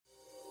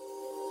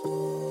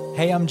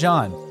Hey, I'm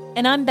John.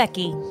 And I'm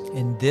Becky.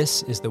 And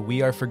this is the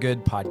We Are for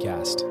Good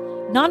podcast.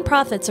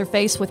 Nonprofits are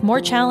faced with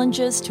more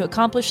challenges to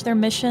accomplish their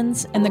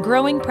missions and the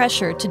growing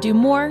pressure to do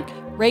more,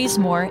 raise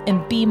more,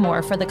 and be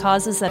more for the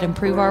causes that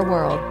improve our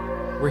world.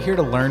 We're here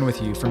to learn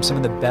with you from some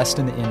of the best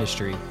in the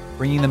industry,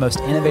 bringing the most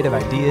innovative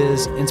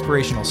ideas,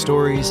 inspirational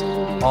stories,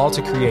 all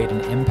to create an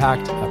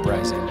impact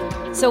uprising.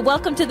 So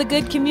welcome to the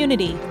Good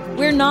Community.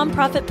 We're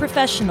nonprofit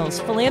professionals,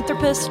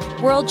 philanthropists,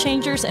 world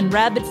changers, and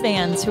rabid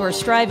fans who are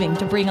striving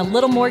to bring a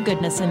little more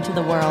goodness into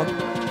the world.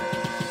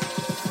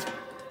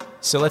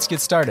 So let's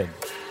get started.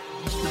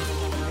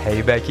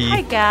 Hey, Becky.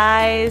 Hi,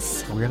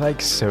 guys. We're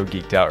like so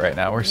geeked out right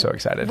now. We're so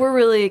excited. We're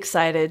really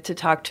excited to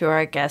talk to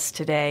our guest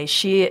today.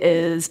 She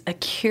is a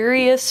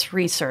curious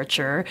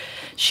researcher.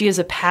 She is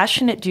a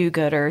passionate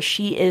do-gooder.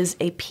 She is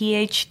a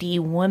PhD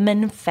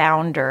woman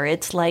founder.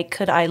 It's like,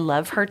 could I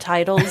love her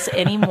titles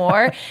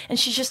anymore? And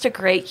she's just a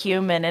great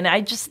human. And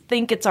I just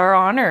think it's our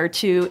honor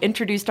to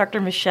introduce Dr.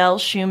 Michelle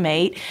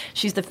Shumate.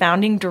 She's the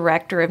founding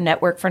director of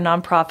Network for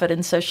Nonprofit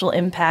and Social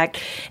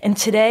Impact. And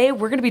today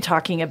we're going to be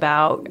talking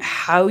about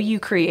how you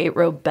create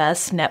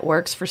robust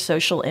networks for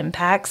social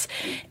impacts.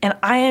 And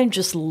I am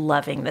just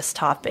loving this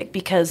topic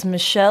because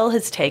Michelle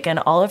has taken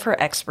all of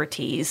her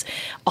expertise,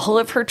 all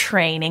of her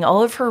training,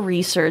 all of her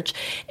research,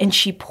 and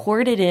she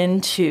poured it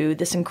into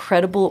this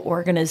incredible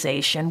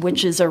organization,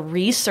 which is a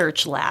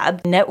research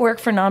lab, Network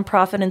for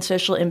Nonprofit and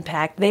Social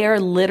Impact. They are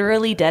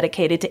literally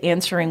dedicated to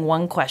answering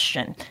one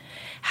question.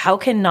 How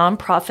can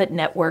nonprofit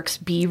networks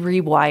be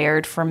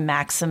rewired for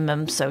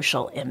maximum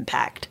social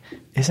impact?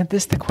 Isn't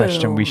this the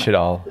question Boom. we should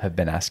all have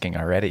been asking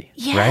already?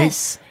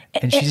 Yes. Right?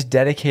 And she's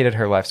dedicated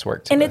her life's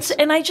work to this.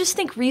 And I just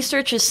think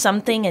research is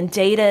something and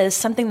data is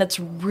something that's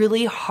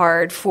really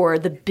hard for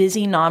the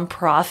busy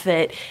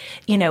nonprofit,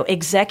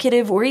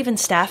 executive or even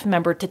staff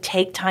member to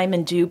take time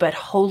and do. But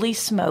holy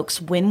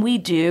smokes, when we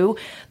do,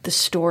 the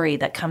story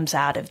that comes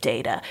out of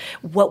data,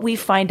 what we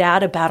find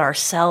out about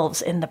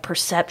ourselves and the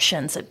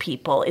perceptions of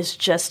people is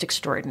just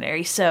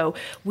extraordinary. So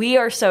we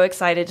are so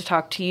excited to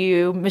talk to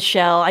you,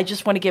 Michelle. I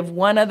just want to give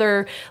one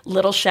other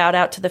little shout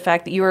out to the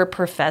fact that you are a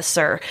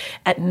professor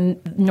at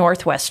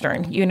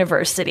Northwestern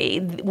University,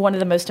 one of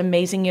the most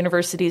amazing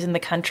universities in the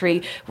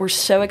country. We're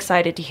so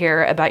excited to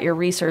hear about your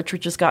research,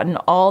 which has gotten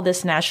all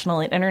this national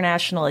and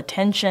international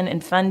attention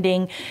and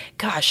funding.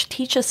 Gosh,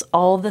 teach us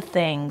all the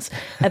things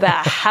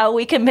about how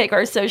we can make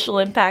our social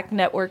impact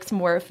networks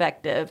more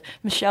effective.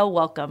 Michelle,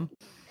 welcome.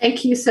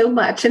 Thank you so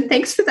much. And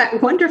thanks for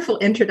that wonderful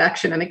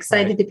introduction. I'm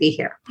excited to be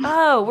here.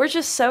 Oh, we're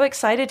just so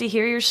excited to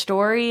hear your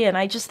story. And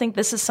I just think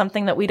this is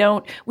something that we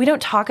don't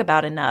talk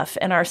about enough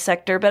in our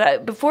sector.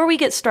 But before we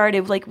get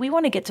started, we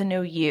want to get to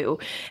know you.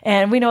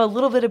 And we know a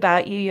little bit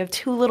about you. You have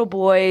 2 little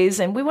boys,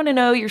 and we want to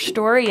know your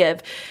story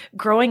of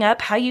growing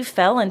up, how you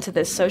fell into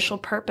this social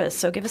purpose.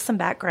 So give us some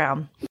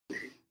background.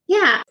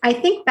 Yeah, I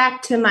think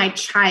back to my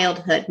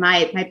childhood.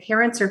 My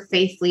parents are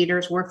faith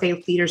leaders, were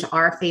faith leaders,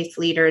 are faith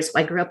leaders.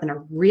 I grew up in a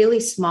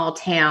really small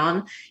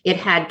town. It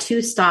had 2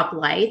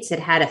 stoplights. It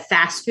had a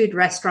fast food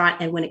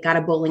restaurant. And when it got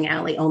a bowling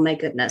alley, oh my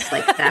goodness,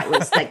 that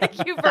was the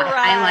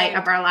highlight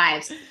of our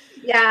lives.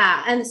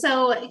 Yeah. And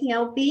so,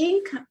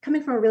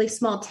 coming from a really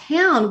small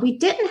town, we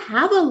didn't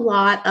have a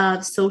lot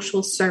of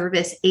social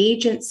service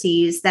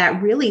agencies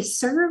that really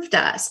served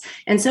us.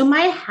 And so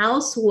my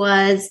house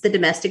was the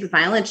domestic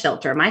violence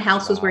shelter. My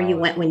house was where you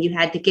went when you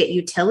had to get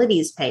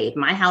utilities paid.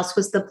 My house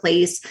was the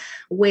place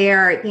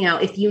where,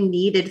 if you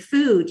needed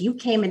food, you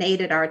came and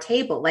ate at our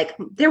table.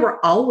 There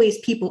were always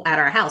people at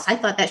our house. I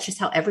thought that's just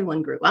how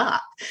everyone grew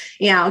up.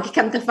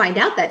 Come to find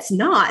out that's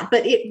not,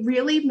 but it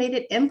really made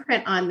an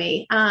imprint on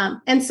me.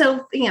 And so,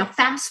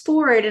 fast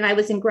forward, and I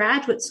was in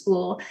graduate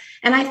school,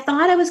 and I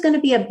thought I was going to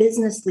be a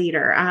business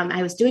leader.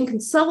 I was doing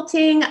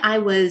consulting. I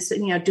was,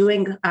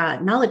 doing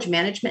knowledge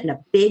management in a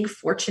big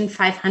Fortune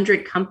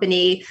 500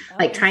 company,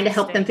 trying to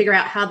help them figure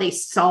out how they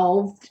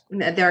solved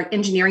their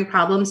engineering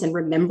problems and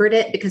remembered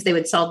it because they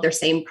would solve their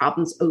same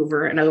problems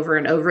over and over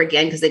and over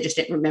again because they just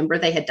didn't remember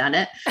they had done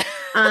it.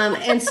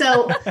 And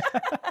so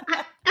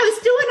I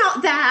was doing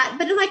all that,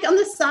 but on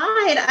the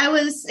side, I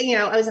was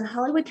in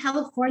Hollywood,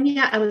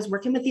 California. I was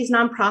working with these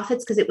nonprofits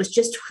because it was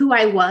just who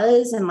I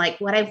was and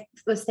what I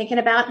was thinking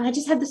about. And I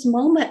just had this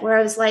moment where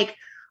I was like,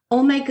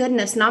 oh my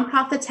goodness,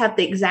 nonprofits have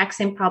the exact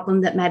same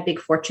problem that my big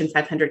Fortune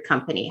 500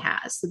 company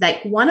has.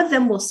 One of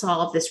them will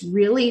solve this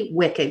really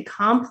wicked,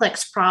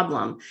 complex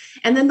problem.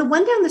 And then the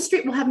one down the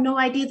street will have no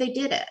idea they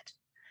did it.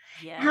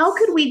 Yes. How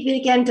could we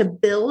begin to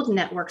build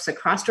networks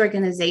across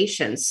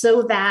organizations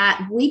so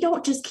that we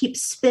don't just keep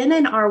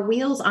spinning our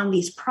wheels on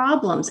these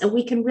problems and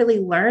we can really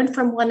learn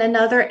from one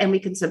another and we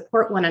can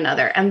support one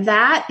another? And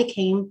that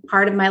became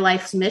part of my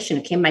life's mission.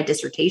 It became my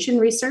dissertation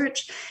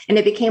research, and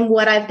it became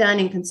what I've done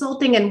in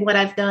consulting and what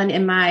I've done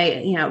in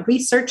my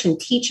research and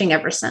teaching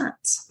ever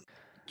since.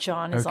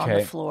 John is on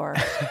the floor.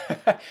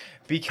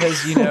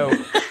 Because,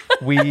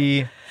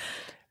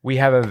 we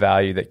have a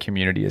value that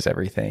community is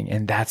everything.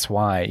 And that's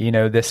why,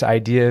 this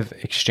idea of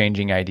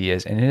exchanging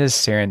ideas, and it is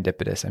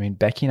serendipitous. I mean,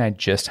 Becky and I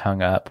just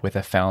hung up with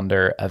a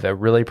founder of a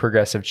really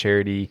progressive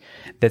charity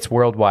that's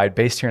worldwide,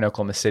 based here in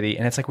Oklahoma City.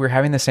 And it's like, we're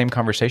having the same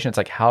conversation. It's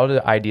like, how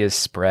do ideas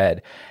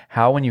spread?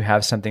 How, when you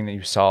have something that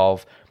you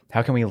solve,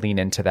 how can we lean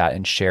into that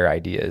and share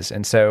ideas?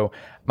 And so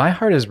my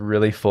heart is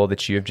really full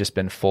that you have just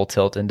been full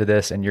tilt into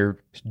this, and your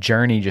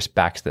journey just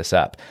backs this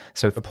up.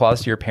 So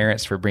applause to your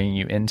parents for bringing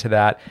you into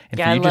that. And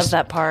yeah, for you I love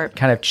that part.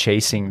 Kind of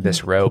chasing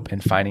this rope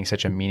and finding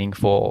such a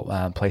meaningful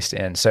place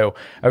to end. So,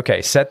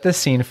 okay, set the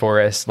scene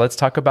for us. Let's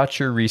talk about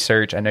your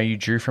research. I know you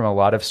drew from a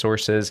lot of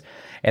sources,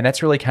 and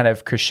that's really kind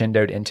of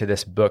crescendoed into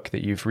this book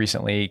that you've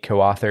recently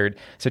co-authored.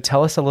 So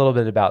tell us a little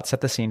bit about, set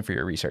the scene for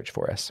your research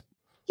for us.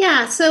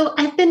 Yeah, so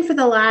I've been for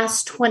the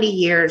last 20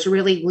 years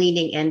really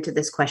leaning into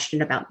this question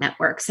about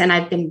networks. And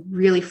I've been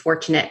really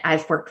fortunate.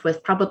 I've worked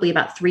with probably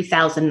about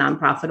 3,000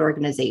 nonprofit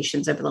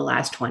organizations over the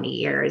last 20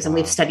 years, and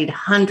we've studied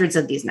hundreds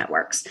of these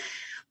networks.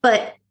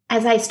 But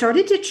as I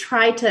started to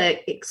try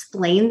to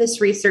explain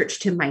this research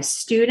to my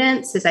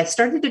students, as I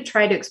started to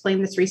try to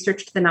explain this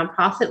research to the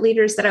nonprofit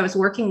leaders that I was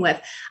working with,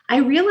 I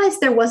realized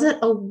there wasn't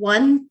a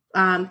one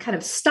kind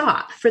of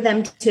stop for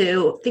them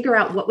to figure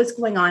out what was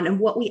going on and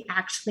what we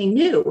actually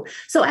knew.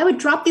 So I would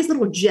drop these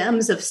little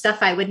gems of stuff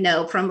I would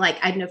know from,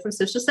 I'd know from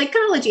social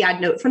psychology,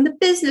 I'd know it from the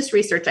business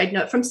research, I'd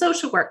know it from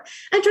social work.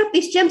 I'd drop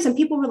these gems and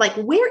people were like,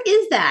 where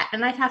is that?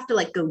 And I'd have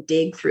to go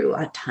dig through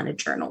a ton of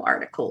journal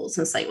articles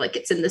and say,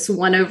 it's in this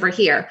one over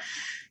here.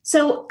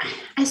 So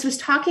I was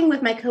talking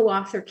with my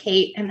co-author,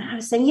 Kate, and I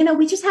was saying,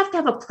 we just have to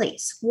have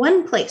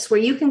one place where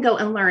you can go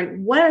and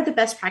learn what are the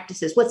best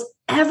practices, what's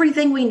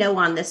everything we know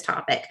on this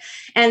topic.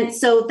 And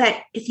so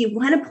that if you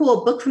want to pull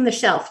a book from the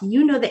shelf,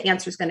 the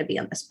answer is going to be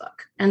in this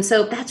book. And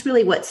so that's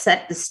really what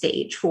set the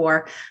stage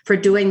for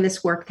doing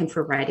this work and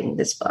for writing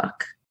this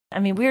book. I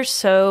mean, we're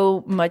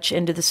so much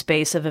into the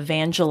space of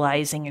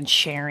evangelizing and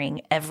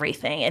sharing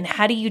everything. And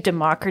how do you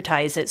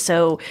democratize it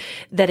so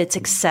that it's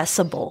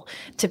accessible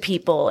to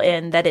people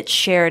and that it's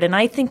shared? And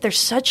I think there's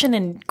such an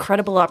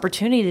incredible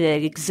opportunity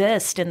that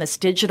exists in this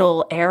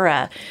digital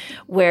era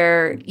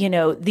where,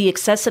 the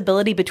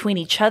accessibility between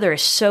each other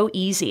is so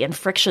easy and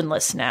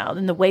frictionless now.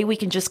 And the way we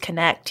can just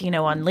connect,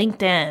 on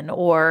LinkedIn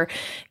or,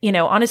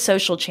 on a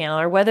social channel,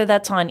 or whether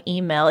that's on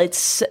email,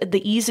 it's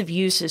the ease of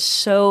use is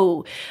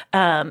so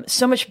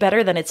much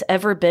better than it's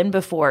ever been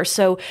before.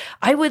 So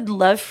I would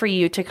love for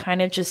you to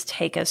kind of just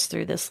take us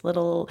through this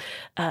little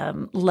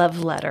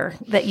love letter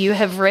that you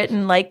have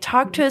written.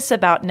 Talk to us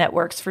about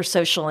Networks for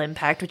Social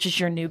Impact, which is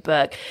your new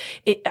book.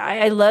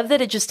 I love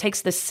that it just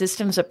takes the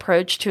systems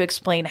approach to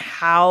explain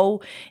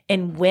how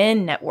and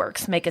when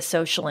networks make a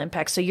social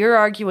impact. So you're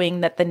arguing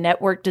that the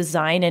network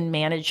design and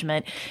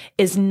management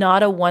is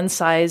not a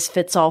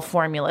one-size-fits-all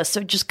formula.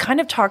 So just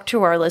kind of talk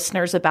to our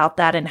listeners about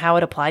that and how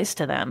it applies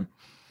to them.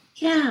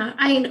 Yeah,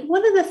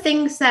 one of the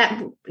things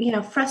that,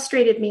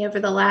 frustrated me over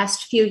the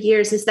last few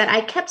years is that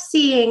I kept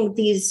seeing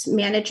these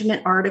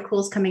management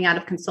articles coming out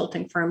of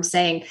consulting firms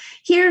saying,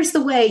 here's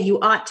the way you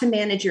ought to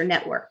manage your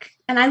network.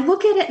 And I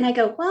look at it and I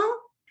go, well,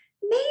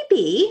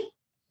 maybe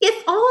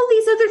if all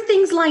these other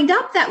things lined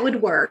up, that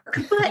would work.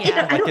 But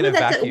I don't know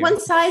that's one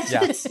size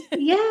fits.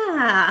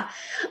 Yeah.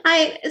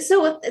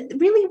 So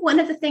really one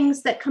of the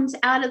things that comes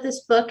out of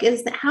this book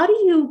is that how do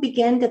you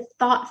begin to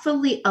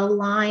thoughtfully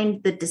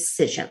align the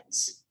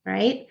decisions?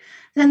 Right?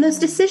 Then those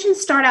decisions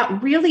start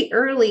out really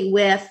early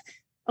with,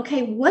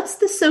 okay, what's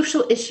the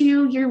social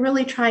issue you're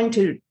really trying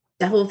to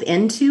delve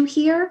into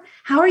here?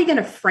 How are you going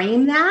to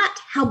frame that?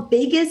 How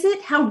big is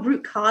it? How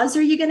root cause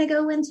are you going to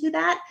go into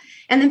that?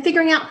 And then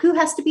figuring out who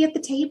has to be at the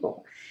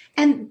table.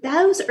 And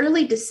those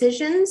early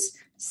decisions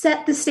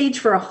set the stage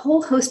for a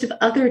whole host of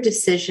other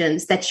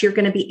decisions that you're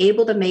going to be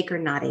able to make or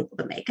not able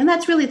to make. And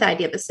that's really the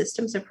idea of a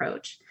systems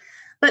approach.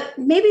 But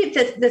maybe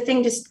the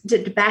thing just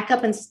to back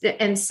up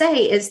and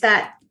say is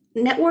that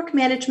network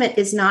management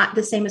is not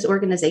the same as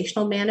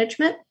organizational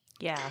management.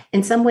 Yeah.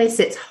 In some ways,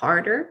 it's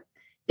harder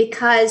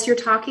because you're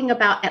talking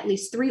about at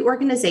least 3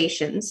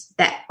 organizations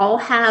that all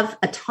have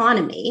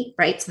autonomy,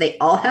 right? So they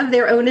all have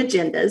their own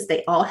agendas.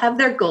 They all have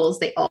their goals.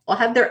 They all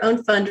have their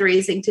own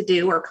fundraising to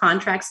do or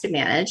contracts to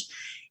manage.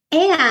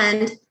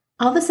 And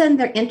all of a sudden,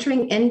 they're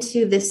entering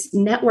into this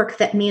network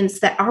that means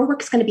that our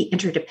work is going to be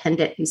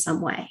interdependent in some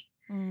way.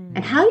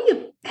 And how do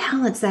you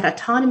balance that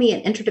autonomy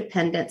and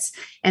interdependence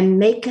and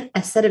make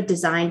a set of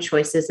design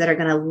choices that are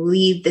going to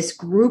lead this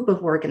group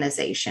of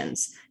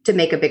organizations to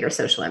make a bigger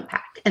social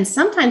impact? And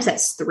sometimes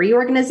that's 3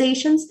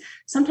 organizations,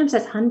 sometimes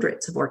that's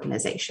hundreds of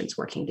organizations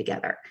working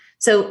together.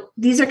 So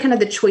these are kind of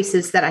the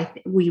choices that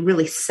we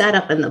really set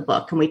up in the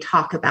book and we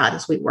talk about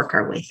as we work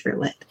our way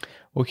through it.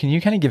 Well, can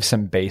you kind of give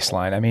some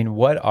baseline? I mean,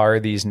 what are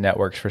these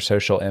networks for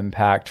social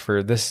impact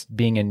for this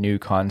being a new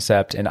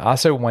concept? And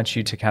also want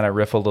you to kind of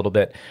riff a little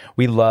bit.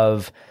 We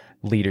love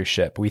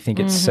leadership. We think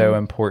it's so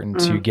important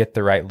to get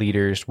the right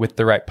leaders with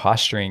the right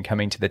posturing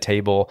coming to the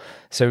table.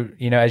 So,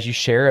 as you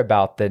share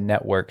about the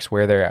networks,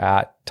 where they're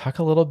at, talk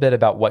a little bit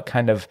about what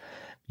kind of,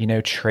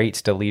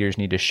 traits do leaders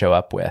need to show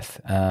up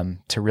with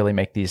to really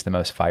make these the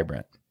most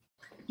vibrant?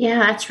 Yeah,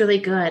 that's really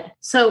good.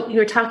 So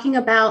you're talking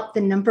about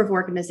the number of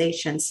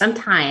organizations.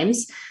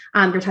 Sometimes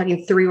you're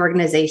talking 3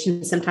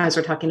 organizations. Sometimes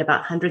we're talking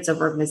about hundreds of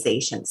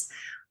organizations.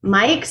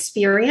 My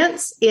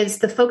experience is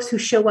the folks who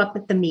show up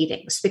at the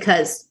meetings,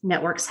 because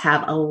networks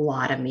have a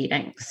lot of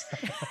meetings,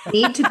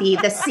 need to be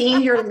the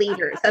senior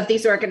leaders of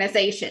these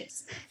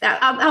organizations.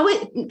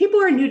 People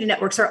who are new to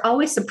networks are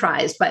always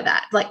surprised by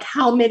that, like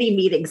how many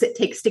meetings it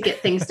takes to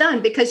get things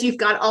done, because you've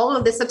got all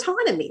of this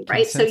autonomy,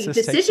 right? Consensus so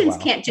decisions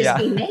can't just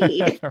be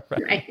made,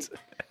 right?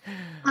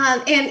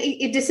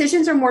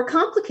 Decisions are more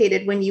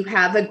complicated when you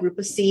have a group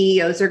of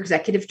CEOs or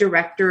executive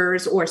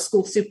directors or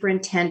school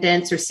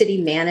superintendents or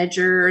city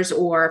managers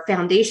or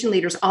foundation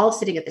leaders all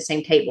sitting at the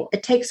same table.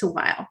 It takes a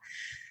while.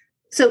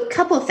 So a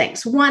couple of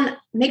things. One,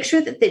 make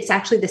sure that it's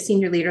actually the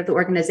senior leader of the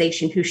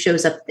organization who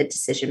shows up at the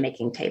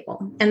decision-making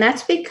table. And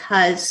that's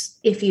because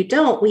if you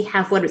don't, we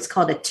have what is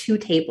called a 2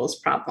 tables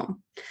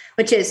problem,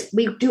 which is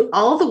we do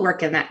all the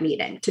work in that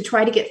meeting to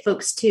try to get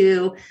folks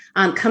to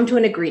come to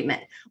an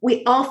agreement.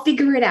 We all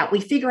figure it out. We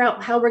figure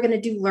out how we're going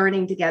to do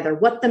learning together,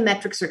 what the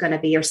metrics are going to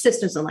be, our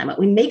systems alignment.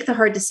 We make the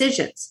hard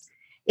decisions.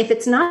 If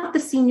it's not the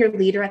senior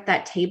leader at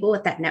that table,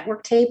 at that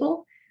network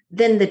table,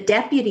 then the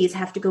deputies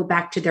have to go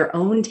back to their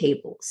own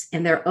tables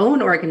and their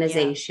own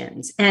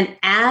organizations and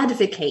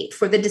advocate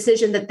for the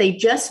decision that they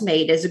just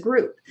made as a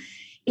group.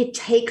 It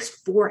takes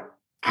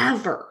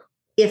forever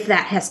if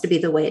that has to be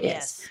the way it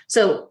is.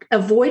 So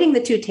avoiding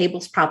the 2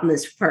 tables problem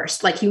is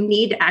first. Like, you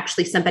need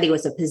actually somebody who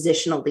is a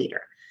positional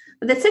leader.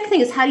 But the second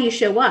thing is, how do you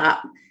show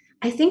up?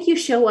 I think you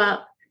show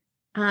up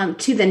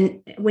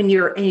when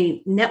you're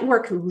a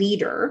network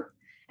leader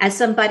as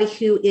somebody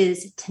who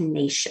is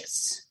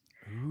tenacious.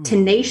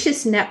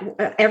 Tenacious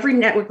every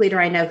network leader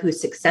I know who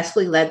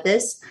successfully led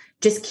this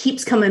just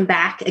keeps coming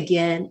back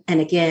again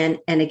and again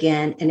and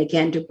again and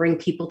again to bring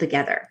people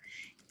together.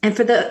 And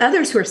for the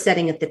others who are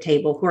sitting at the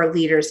table, who are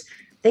leaders,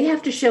 they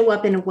have to show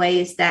up in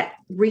ways that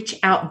reach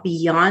out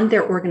beyond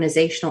their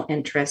organizational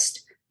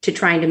interest to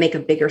trying to make a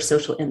bigger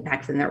social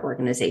impact than their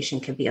organization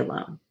can be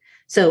alone.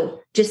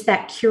 So just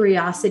that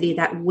curiosity,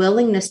 that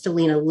willingness to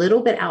lean a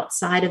little bit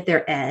outside of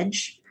their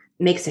edge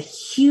makes a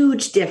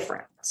huge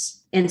difference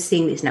in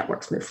seeing these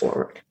networks move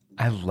forward.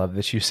 I love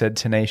that you said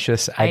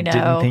tenacious. I know.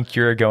 didn't think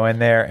you were going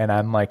there, and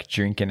I'm like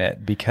drinking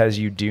it, because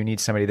you do need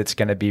somebody that's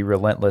going to be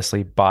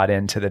relentlessly bought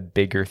into the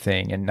bigger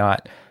thing and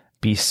not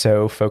be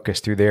so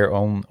focused through their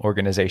own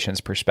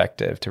organization's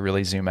perspective to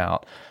really zoom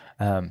out.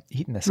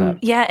 Eating this up.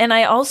 Yeah. And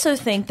I also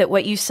think that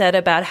what you said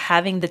about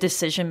having the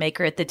decision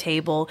maker at the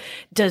table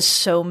does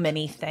so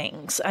many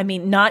things. I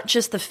mean, not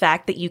just the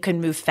fact that you can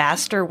move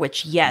faster,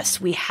 which, yes,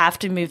 we have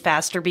to move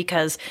faster,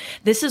 because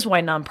this is why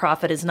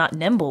nonprofit is not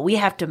nimble. We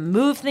have to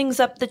move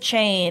things up the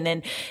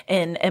chain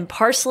and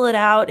parcel it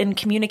out in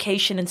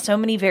communication in so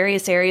many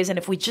various areas. And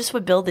if we just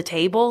would build the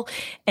table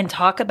and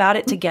talk about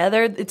it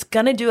together, it's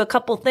going to do a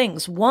couple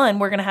things. One,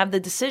 we're going to have the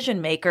decision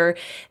maker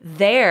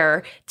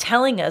there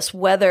telling us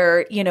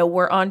whether,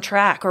 we're on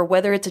track or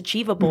whether it's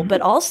achievable, but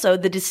also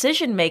the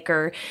decision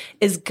maker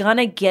is going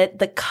to get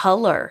the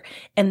color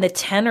and the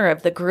tenor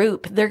of the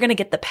group. They're going to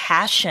get the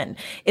passion.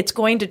 It's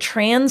going to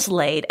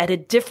translate at a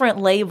different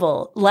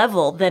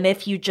level than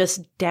if you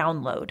just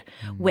download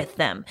with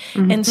them.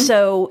 And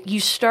so you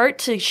start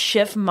to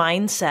shift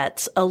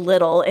mindsets a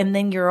little, and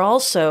then you're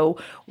also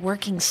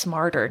working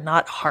smarter,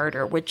 not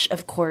harder, which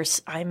of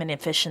course I'm an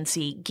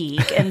efficiency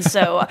geek. And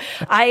so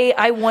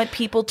I want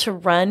people to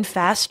run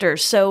faster.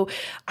 So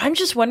I'm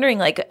just wondering,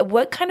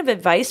 what kind of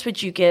advice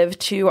would you give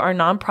to our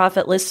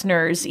nonprofit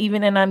listeners,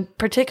 and I'm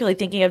particularly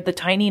thinking of the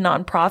tiny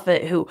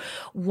nonprofit who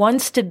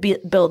wants to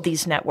build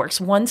these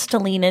networks, wants to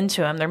lean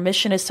into them. Their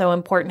mission is so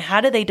important. How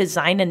do they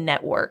design a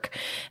network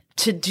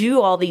to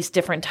do all these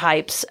different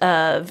types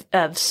of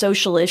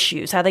social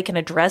issues, how they can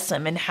address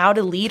them, and how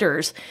do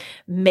leaders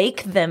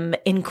make them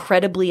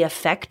incredibly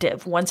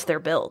effective once they're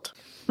built?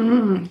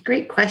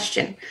 Great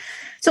question.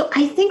 So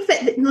I think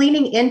that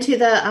leaning into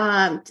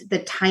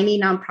the tiny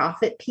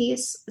nonprofit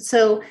piece.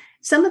 So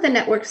some of the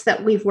networks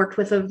that we've worked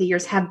with over the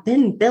years have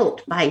been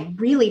built by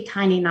really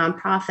tiny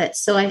nonprofits.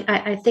 So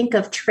I think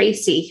of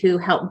Tracy, who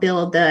helped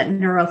build the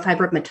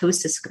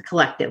Neurofibromatosis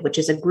Collective, which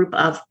is a group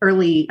of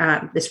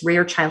this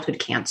rare childhood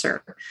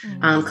cancer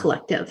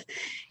collective.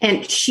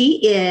 And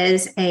she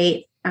is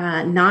a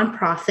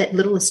nonprofit.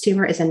 Littlest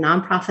Tumor is a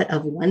nonprofit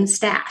of 1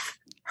 staff.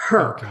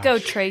 Go,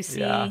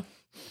 Tracy.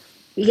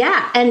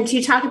 Yeah. And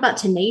you talk about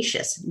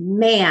tenacious.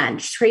 Man,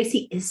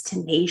 Tracy is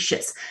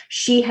tenacious.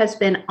 She has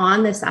been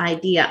on this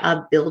idea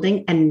of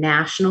building a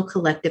national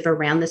collective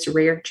around this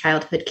rare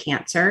childhood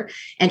cancer,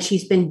 and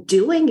she's been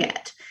doing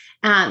it.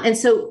 And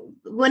so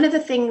one of the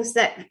things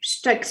that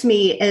strikes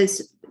me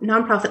as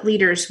nonprofit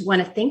leaders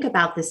want to think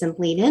about this and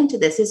lean into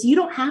this is you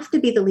don't have to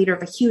be the leader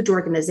of a huge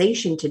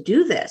organization to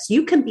do this.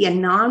 You can be a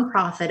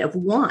nonprofit of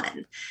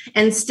 1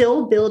 and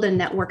still build a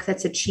network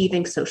that's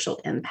achieving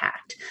social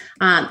impact.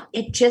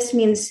 It just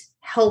means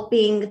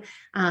helping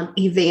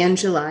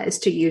evangelize,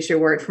 to use your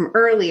word from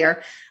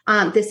earlier,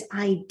 this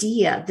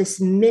idea, this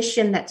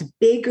mission that's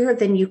bigger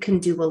than you can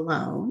do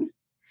alone.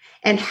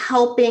 and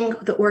helping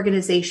the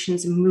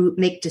organizations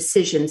make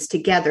decisions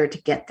together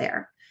to get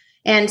there.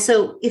 And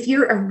so if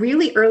you're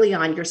really early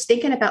on, you're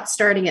thinking about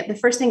starting it, the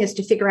first thing is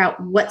to figure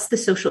out what's the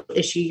social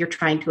issue you're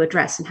trying to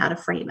address and how to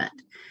frame it.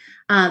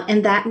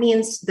 And that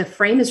means the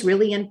frame is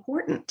really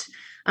important.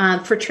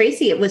 For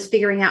Tracy, it was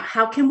figuring out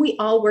how can we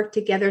all work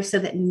together so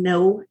that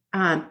no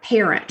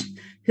parent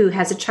who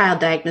has a child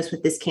diagnosed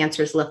with this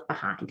cancer is left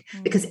behind,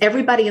 because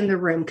everybody in the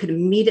room could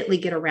immediately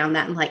get around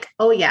that and like,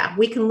 oh yeah,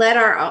 we can let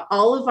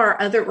all of our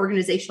other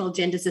organizational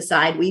agendas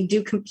aside. We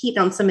do compete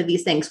on some of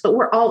these things, but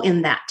we're all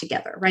in that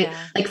together, right?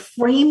 Yeah. Like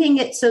framing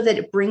it so that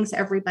it brings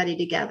everybody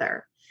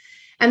together.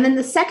 And then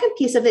the second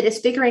piece of it is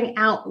figuring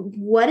out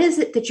what is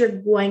it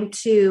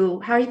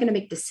that how are you going to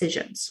make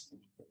decisions?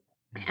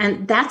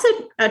 And that's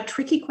a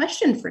tricky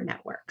question for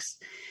networks,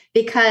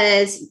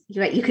 because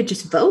you could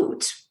just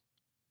vote.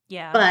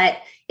 Yeah. But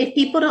if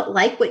people don't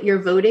like what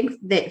you're voting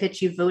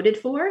that you voted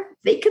for,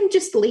 they can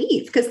just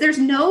leave, because there's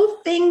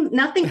nothing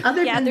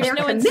other than their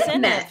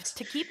commitment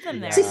to keep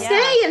them there to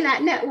stay in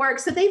that network.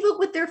 So they vote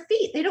with their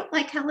feet. They don't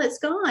like how it's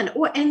gone.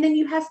 And then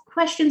you have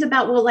questions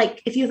about, well,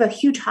 like if you have a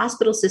huge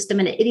hospital system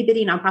and an itty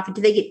bitty nonprofit,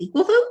 do they get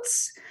equal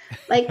votes?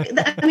 Like,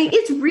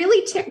 it's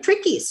really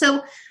tricky.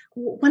 So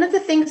one of the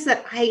things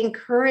that I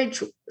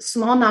encourage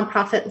small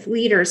nonprofit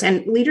leaders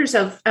and leaders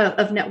of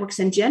networks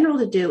in general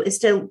to do is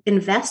to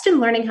invest in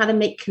learning how to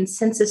make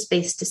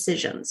consensus-based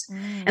decisions.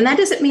 And that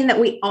doesn't mean that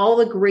we all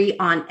agree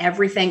on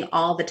everything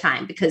all the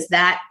time, because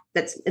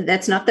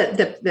that's not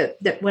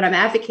the what I'm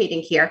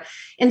advocating here.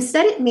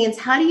 Instead, it means,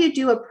 how do you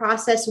do a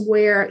process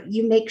where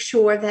you make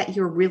sure that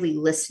you're really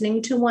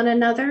listening to one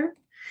another,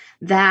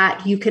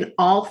 that you can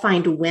all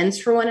find wins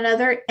for one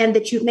another, and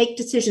that you make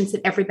decisions that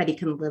everybody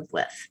can live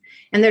with.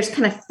 And there's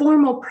kind of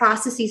formal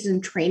processes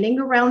and training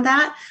around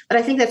that. But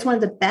I think that's one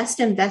of the best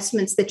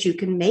investments that you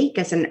can make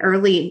as an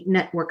early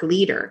network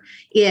leader,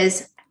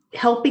 is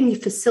helping you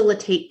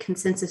facilitate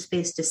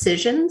consensus-based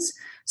decisions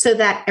so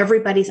that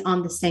everybody's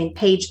on the same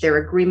page, their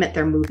agreement,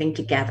 they're moving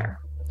together.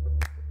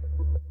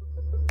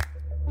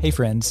 Hey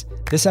friends,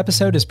 this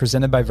episode is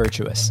presented by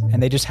Virtuous,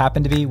 and they just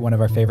happen to be one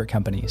of our favorite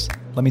companies.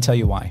 Let me tell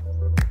you why.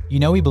 You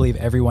know, we believe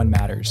everyone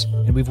matters,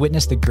 and we've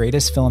witnessed the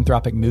greatest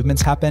philanthropic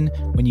movements happen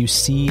when you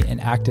see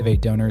and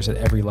activate donors at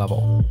every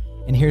level.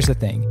 And here's the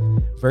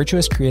thing,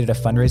 Virtuous created a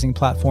fundraising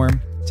platform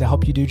to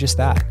help you do just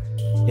that.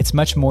 It's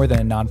much more than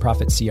a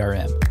nonprofit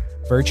CRM.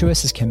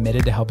 Virtuous is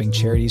committed to helping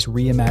charities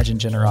reimagine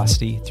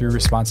generosity through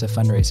responsive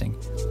fundraising,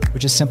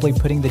 which is simply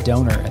putting the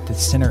donor at the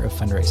center of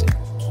fundraising,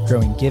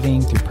 growing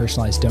giving through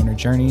personalized donor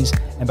journeys,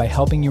 and by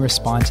helping you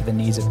respond to the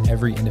needs of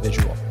every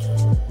individual.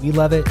 We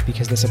love it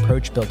because this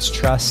approach builds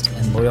trust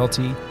and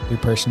loyalty through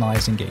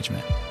personalized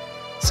engagement.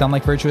 Sound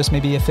like Virtuous may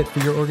be a fit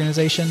for your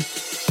organization?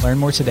 Learn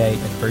more today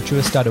at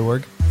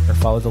virtuous.org or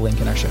follow the link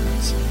in our show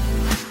notes.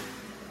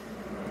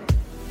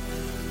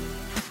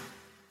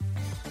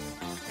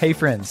 Hey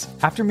friends,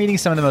 after meeting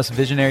some of the most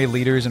visionary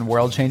leaders and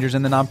world changers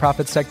in the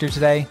nonprofit sector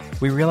today,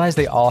 we realize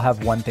they all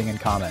have one thing in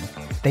common.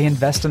 They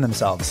invest in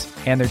themselves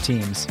and their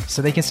teams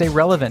so they can stay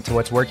relevant to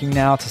what's working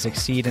now to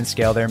succeed and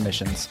scale their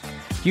missions.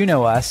 You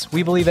know us,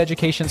 we believe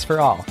education's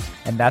for all,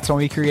 and that's when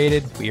we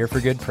created We Are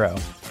For Good Pro.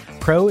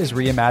 Pro is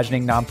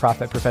reimagining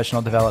nonprofit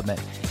professional development,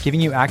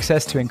 giving you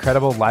access to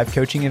incredible live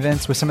coaching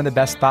events with some of the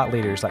best thought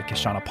leaders like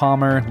Kishana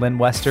Palmer, Lynn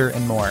Wester,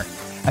 and more.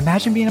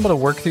 Imagine being able to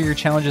work through your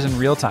challenges in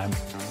real time.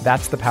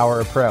 That's the power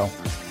of Pro.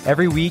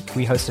 Every week,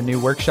 we host a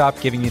new workshop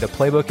giving you the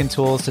playbook and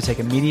tools to take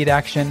immediate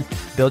action,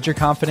 build your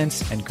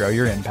confidence, and grow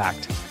your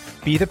impact.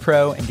 Be the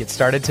pro and get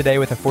started today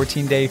with a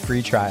 14-day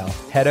free trial.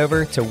 Head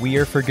over to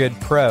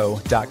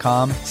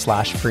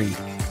weareforgoodpro.com/free.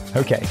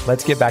 Okay,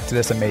 let's get back to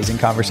this amazing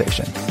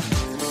conversation.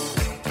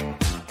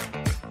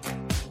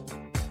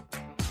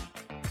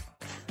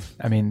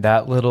 I mean,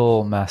 that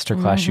little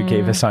masterclass you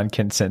gave us on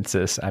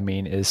consensus,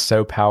 is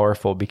so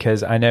powerful,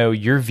 because I know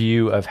your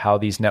view of how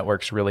these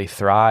networks really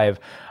thrive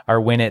are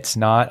when it's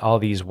not all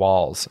these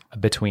walls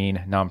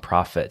between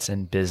nonprofits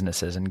and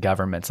businesses and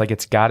governments. Like,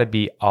 it's got to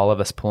be all of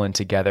us pulling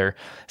together.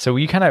 So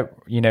you kind of,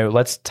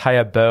 let's tie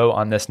a bow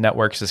on this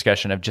networks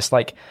discussion of just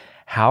like,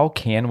 how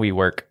can we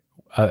work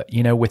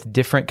with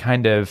different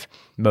kind of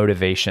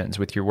motivations,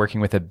 with you're working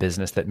with a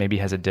business that maybe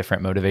has a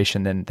different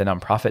motivation than the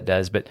nonprofit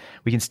does, but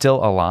we can still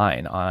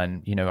align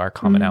on, our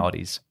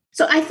commonalities.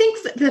 So I think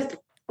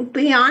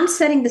beyond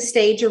setting the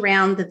stage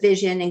around the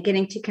vision and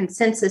getting to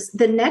consensus,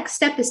 the next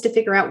step is to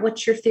figure out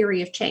what's your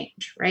theory of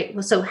change, right?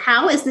 Well, so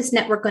how is this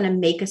network going to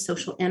make a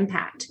social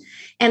impact?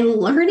 And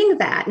learning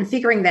that and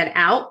figuring that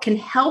out can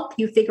help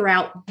you figure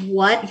out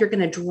what you're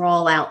going to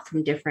draw out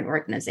from different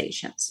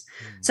organizations.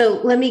 So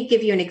let me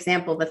give you an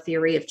example of a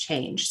theory of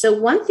change. So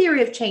one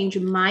theory of change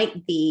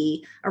might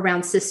be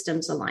around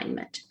systems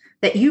alignment.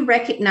 that you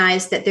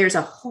recognize that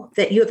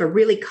that you have a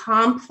really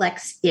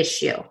complex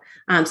issue.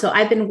 So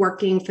I've been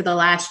working for the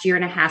last year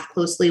and a half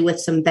closely with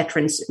some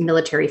veterans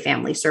military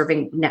family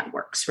serving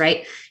networks,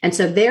 right? And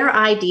so their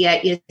idea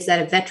is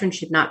that a veteran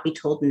should not be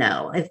told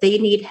no. If they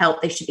need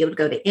help, they should be able to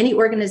go to any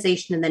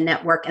organization in the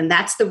network, and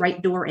that's the right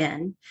door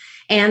in.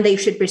 And they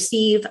should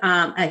receive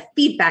a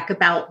feedback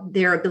about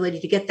their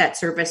ability to get that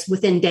service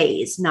within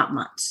days, not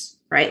months,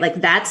 right? Like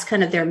that's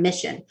kind of their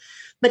mission.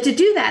 But to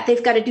do that,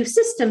 they've got to do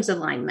systems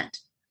alignment.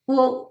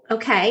 Well,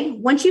 okay,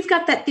 once you've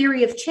got that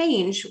theory of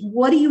change,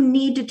 what do you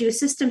need to do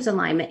systems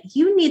alignment?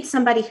 You need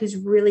somebody who's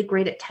really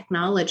great at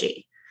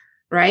technology,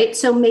 right?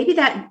 So maybe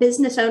that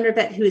business owner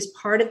who is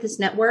part of this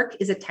network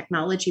is a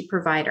technology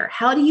provider.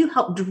 How do you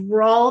help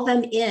draw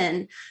them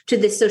in to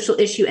this social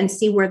issue and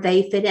see where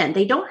they fit in?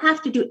 They don't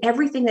have to do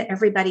everything that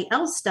everybody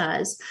else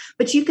does,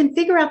 but you can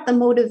figure out the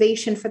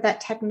motivation for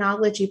that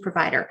technology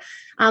provider.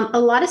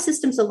 A lot of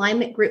systems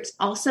alignment groups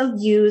also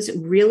use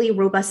really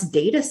robust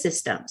data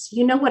systems.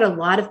 You know what a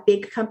lot of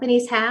big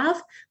companies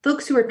have?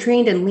 Folks who are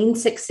trained in Lean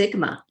Six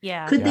Sigma.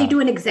 Yeah. Could they do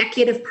an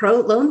executive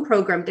loan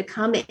program to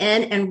come in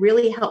and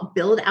really help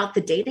build out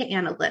the data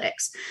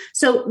analytics?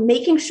 So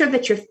making sure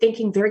that you're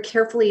thinking very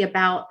carefully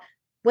about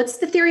what's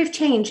the theory of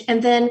change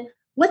and then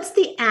what's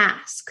the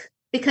ask?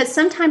 Because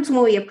sometimes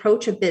when we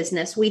approach a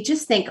business, we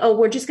just think, oh,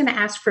 we're just going to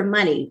ask for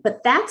money.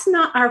 But that's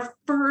not our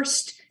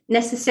first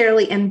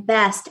necessarily and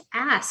best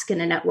ask in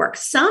a network.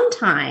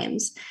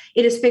 Sometimes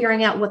it is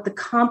figuring out what the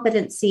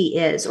competency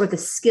is or the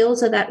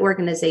skills of that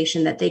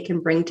organization that they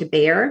can bring to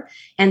bear.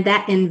 And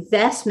that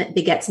investment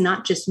begets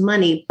not just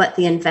money, but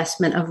the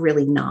investment of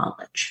really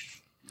knowledge.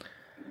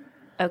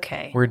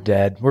 Okay. We're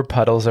dead. We're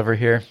puddles over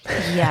here.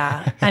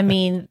 Yeah. I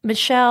mean,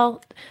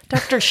 Michelle,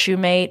 Dr.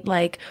 Shumate,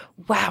 like,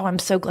 wow, I'm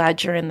so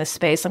glad you're in this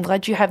space. I'm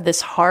glad you have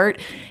this heart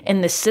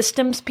and the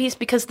systems piece,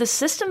 because the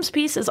systems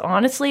piece is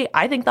honestly,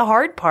 I think, the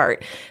hard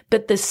part.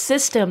 But the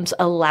systems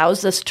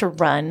allows us to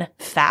run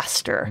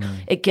faster.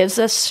 It gives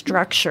us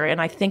structure. And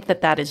I think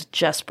that is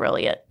just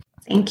brilliant.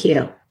 Thank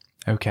you.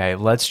 Okay,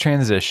 let's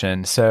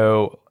transition.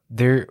 So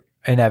there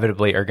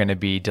inevitably are going to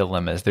be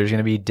dilemmas. There's going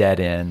to be dead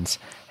ends.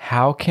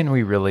 How can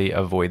we really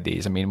avoid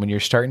these? I mean, when you're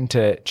trying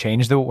to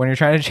change the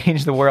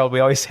world, we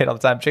always say it all the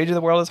time, changing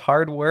the world is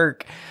hard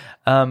work.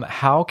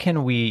 How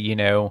can we,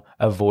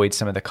 avoid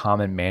some of the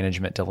common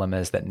management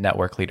dilemmas that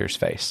network leaders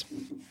face?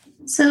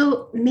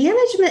 So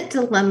management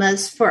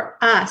dilemmas for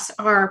us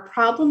are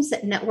problems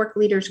that network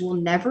leaders will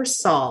never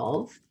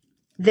solve.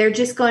 They're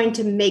just going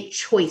to make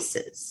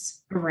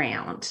choices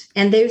around.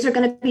 And those are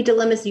going to be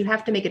dilemmas you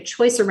have to make a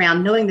choice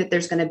around, knowing that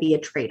there's going to be a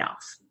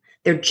trade-off.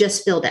 They're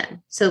just filled in.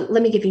 So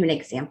let me give you an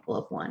example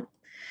of one.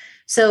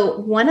 So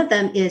one of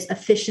them is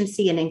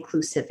efficiency and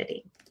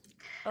inclusivity.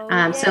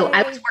 So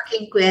I was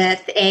working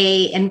with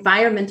a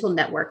environmental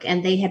network,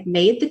 and they had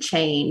made the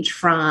change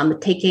from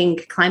taking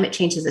climate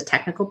change as a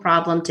technical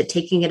problem to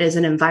taking it as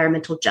an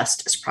environmental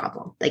justice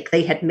problem. Like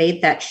they had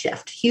made that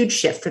shift, huge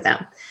shift for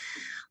them.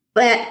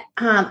 But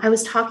I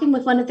was talking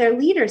with one of their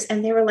leaders,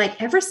 and they were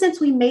like, ever since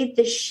we made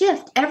this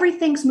shift,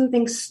 everything's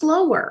moving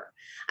slower.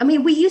 I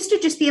mean, we used to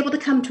just be able to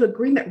come to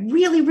agreement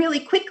really,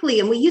 really quickly.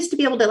 And we used to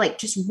be able to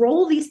just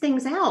roll these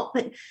things out.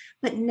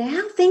 But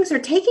now things are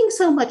taking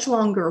so much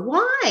longer.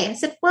 Why? I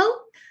said,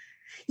 well,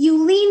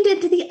 you leaned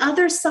into the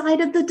other side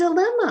of the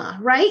dilemma,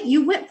 right?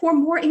 You went for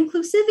more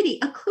inclusivity.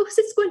 Of course,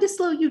 it's going to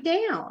slow you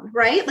down,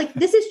 right? Like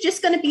this is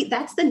just going to be,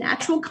 that's the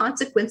natural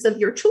consequence of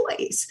your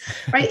choice,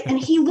 right? And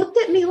he looked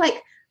at me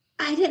like,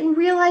 I didn't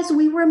realize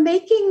we were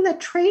making the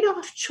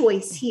trade-off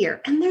choice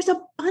here. And there's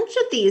a bunch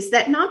of these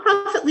that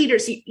nonprofit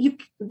leaders,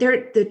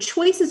 the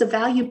choice is a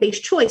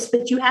value-based choice,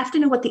 but you have to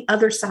know what the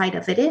other side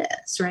of it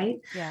is,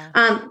 right?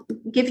 Yeah.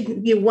 Give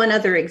you one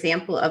other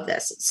example of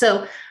this.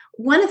 So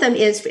one of them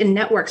is in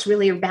networks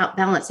really about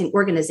balancing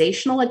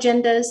organizational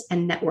agendas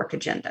and network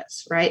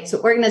agendas, right?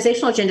 So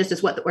organizational agendas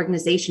is what the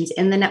organizations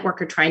in the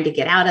network are trying to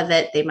get out of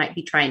it. They might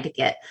be trying to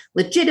get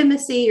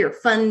legitimacy or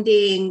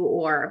funding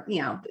or,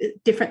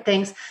 different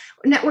things.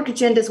 Network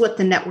agenda is what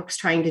the network's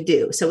trying to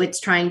do. So it's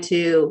trying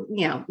to,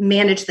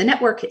 manage the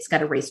network. It's got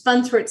to raise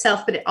funds for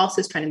itself, but it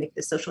also is trying to make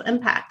the social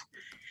impact.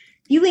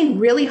 If you lean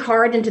really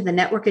hard into the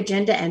network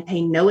agenda and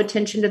pay no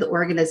attention to the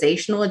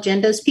organizational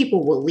agendas,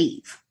 people will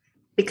leave.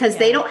 Because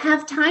they don't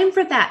have time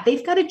for that.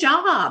 They've got a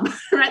job,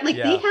 right?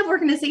 They have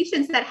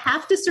organizations that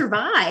have to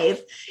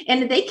survive,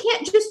 and they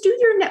can't just do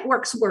their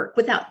network's work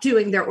without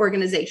doing their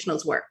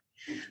organizational's work.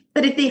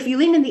 But if you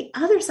lean in the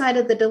other side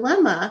of the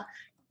dilemma,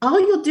 all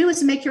you'll do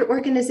is make your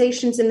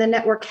organizations in the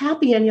network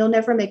happy, and you'll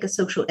never make a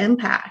social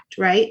impact,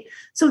 right?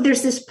 So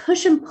there's this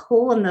push and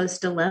pull in those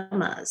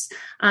dilemmas.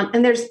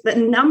 And there's a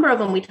number of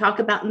them we talk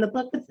about in the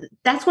book, but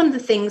that's one of the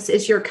things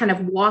is you're kind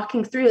of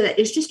walking through that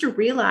is just to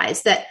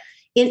realize that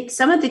in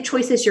some of the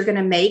choices you're going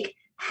to make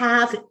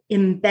have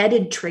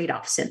embedded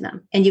trade-offs in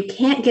them, and you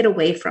can't get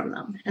away from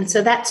them. And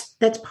so that's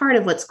part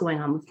of what's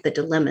going on with the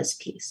dilemmas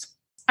piece.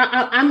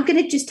 I'm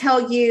going to just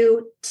tell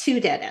you two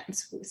dead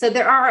ends. So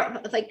there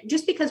are, like,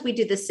 just because we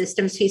do the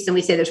systems piece and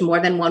we say there's more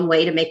than one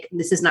way to make,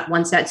 this is not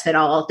one size fit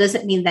all,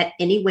 doesn't mean that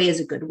any way is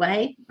a good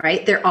way,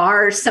 right? There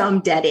are some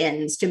dead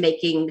ends to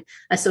making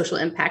a social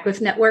impact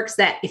with networks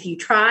that, if you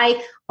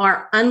try,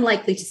 are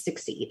unlikely to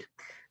succeed.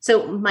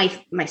 So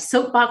my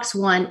soapbox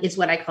one is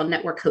what I call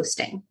network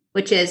hosting,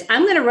 which is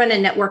I'm going to run a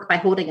network by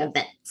holding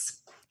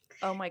events.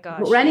 Oh my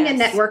gosh. Running a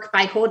network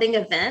by holding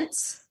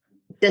events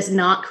does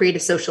not create a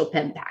social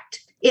impact.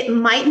 It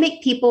might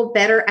make people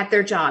better at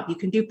their job. You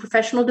can do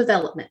professional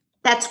development.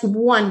 That's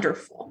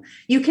wonderful.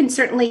 You can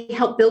certainly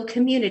help build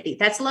community.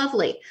 That's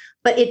lovely.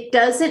 But it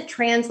doesn't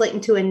translate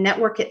into a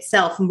network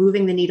itself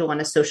moving the needle on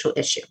a social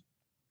issue.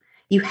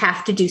 You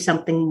have to do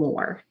something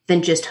more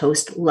than just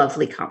host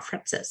lovely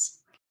conferences.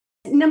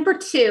 Number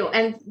two,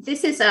 and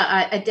this is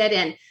a dead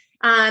end,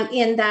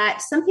 in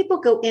that some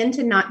people go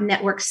into not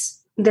networks.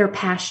 They're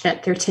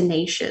passionate, they're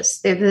tenacious,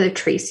 they're the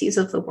Tracy's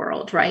of the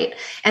world, right?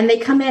 And they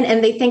come in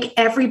and they think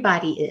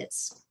everybody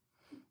is.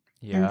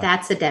 Yeah. And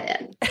that's a dead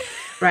end,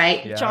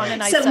 right? Yeah. John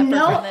and I suffer from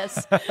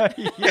this.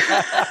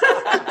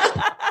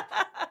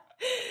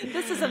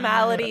 This is a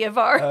malady of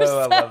ours.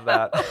 Oh, I love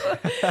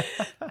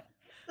that.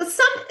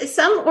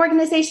 Some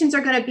organizations are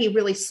going to be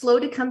really slow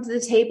to come to the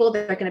table.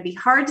 They're going to be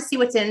hard to see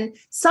what's in.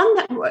 Some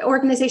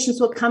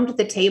organizations will come to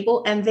the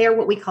table and they're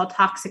what we call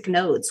toxic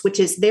nodes, which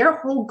is their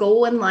whole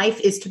goal in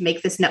life is to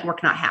make this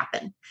network not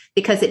happen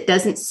because it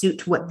doesn't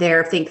suit what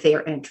they think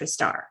their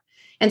interests are.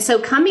 And so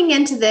coming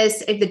into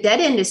this, the dead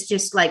end is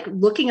just like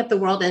looking at the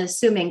world and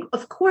assuming,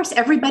 of course,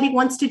 everybody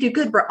wants to do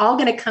good. We're all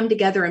going to come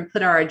together and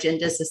put our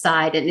agendas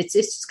aside. And it's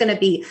just going to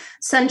be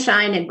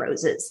sunshine and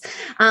roses.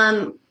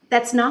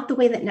 That's not the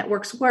way that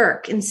networks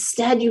work.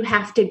 Instead, you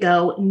have to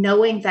go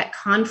knowing that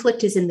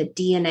conflict is in the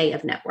DNA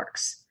of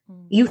networks.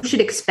 You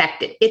should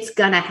expect it. It's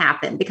going to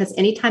happen because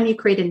anytime you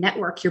create a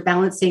network, you're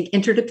balancing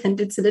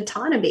interdependence and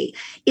autonomy.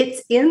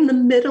 It's in the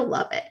middle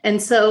of it. And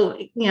so,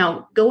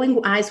 going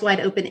eyes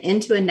wide open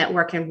into a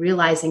network and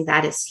realizing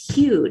that is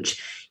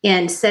huge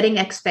in setting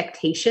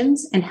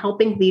expectations and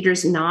helping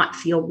leaders not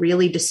feel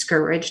really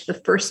discouraged the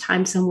first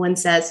time someone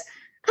says,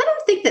 I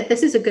don't think that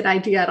this is a good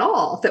idea at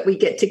all that we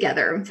get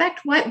together. In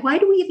fact, why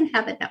do we even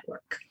have a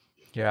network?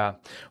 Yeah.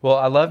 Well,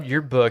 I love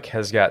your book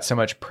has got so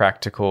much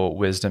practical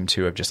wisdom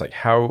too of just like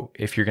how,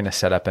 if you're going to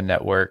set up a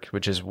network,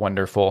 which is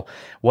wonderful,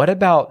 what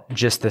about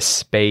just the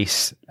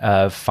space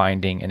of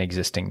finding an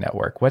existing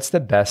network? What's the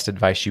best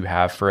advice you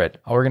have for an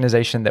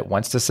organization that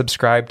wants to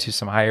subscribe to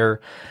some higher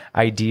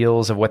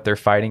ideals of what they're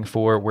fighting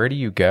for? Where do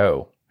you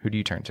go? Who do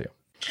you turn to?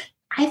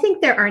 I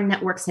think there are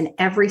networks in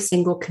every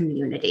single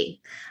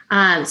community.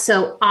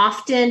 So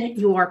often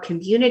your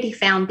community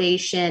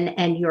foundation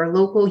and your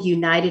local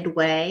United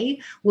Way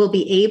will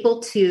be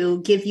able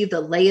to give you the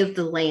lay of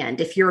the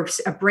land. If you're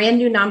a brand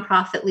new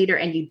nonprofit leader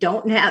and you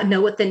don't know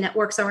what the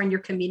networks are in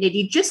your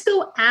community, just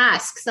go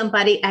ask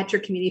somebody at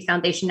your community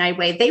foundation United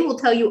Way. They will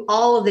tell you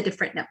all of the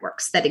different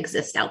networks that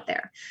exist out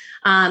there.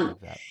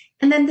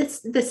 And then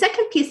the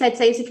second piece I'd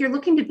say is if you're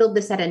looking to build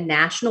this at a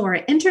national or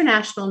an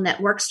international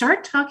network,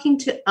 start talking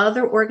to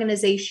other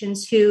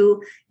organizations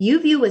who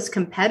you view as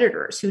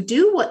competitors, who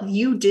do what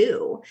you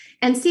do,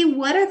 and see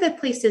what are the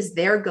places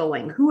they're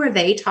going. Who are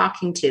they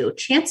talking to?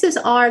 Chances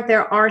are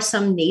there are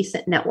some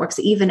nascent networks,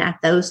 even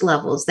at those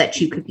levels, that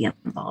you could be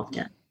involved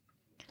in.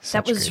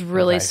 That was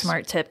really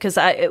smart tip because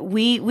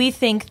we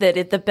think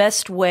that the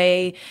best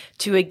way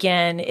to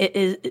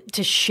is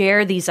to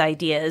share these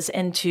ideas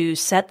and to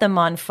set them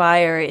on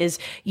fire is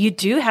you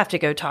do have to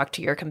go talk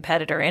to your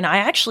competitor. And I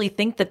actually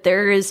think that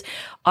there is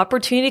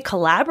opportunity to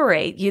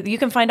collaborate. You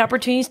can find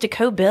opportunities to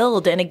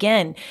co-build. And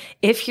again,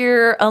 if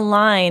you're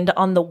aligned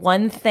on the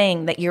one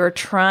thing that you're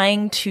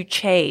trying to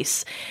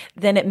chase,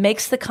 then it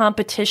makes the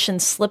competition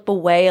slip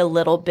away a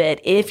little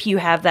bit if you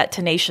have that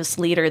tenacious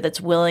leader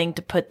that's willing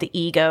to put the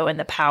ego and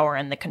the power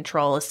and the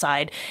control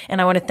aside. And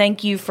I want to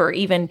thank you for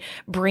even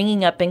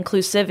bringing up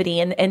inclusivity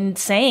and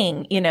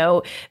saying,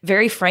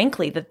 very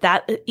frankly,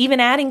 that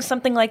even adding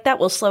something like that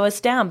will slow us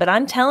down. But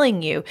I'm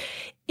telling you,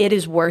 it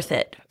is worth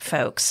it,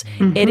 folks.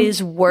 Mm-hmm. It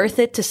is worth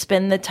it to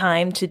spend the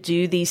time to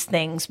do these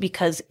things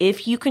because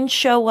if you can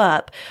show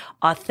up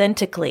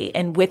authentically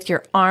and with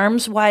your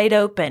arms wide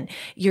open,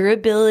 your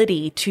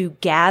ability to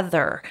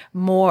gather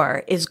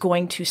more is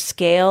going to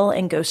scale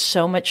and go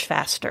so much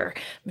faster.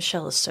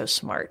 Michelle is so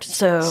smart.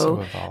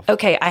 So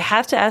okay, I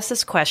have to ask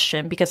this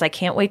question because I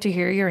can't wait to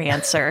hear your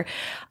answer.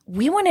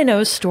 We want to know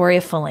a story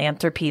of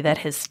philanthropy that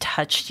has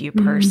touched you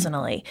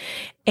personally.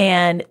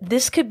 And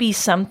this could be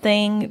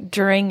something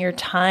during your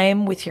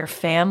time with your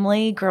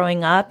family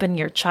growing up in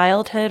your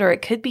childhood, or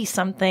it could be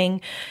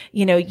something,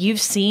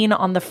 you've seen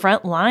on the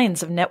front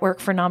lines of Network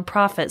for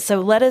Nonprofits. So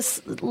let us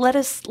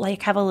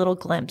have a little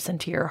glimpse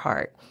into your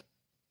heart.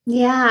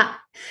 Yeah.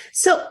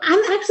 So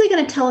I'm actually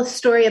going to tell a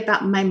story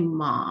about my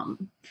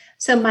mom.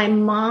 So my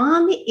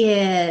mom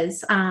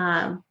is,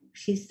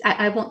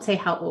 I won't say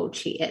how old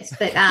she is,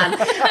 but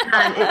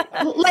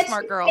let's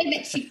Smart girl. say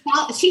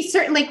that she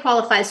certainly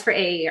qualifies for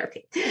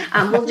AARP.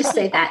 We'll just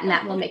say that, and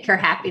that will make her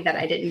happy that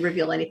I didn't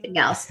reveal anything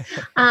else.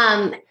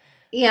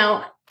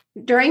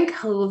 During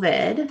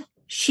COVID,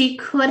 she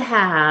could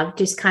have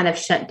just kind of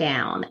shut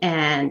down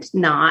and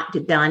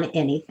not done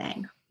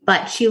anything.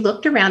 But she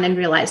looked around and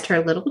realized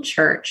her little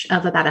church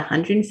of about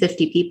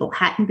 150 people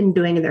hadn't been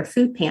doing their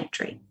food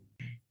pantry.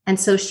 And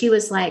so she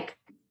was like,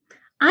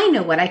 I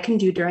know what I can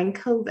do during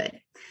COVID.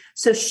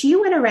 So she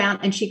went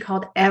around and she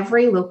called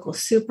every local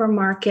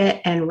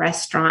supermarket and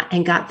restaurant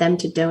and got them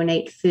to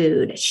donate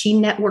food. She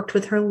networked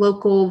with her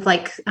local,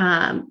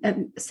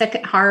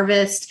 Second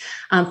Harvest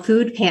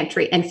food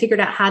pantry and figured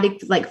out how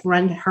to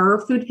run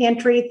her food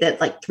pantry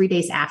that 3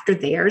 days after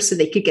theirs, so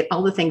they could get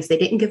all the things they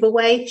didn't give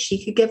away,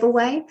 she could give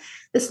away.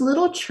 This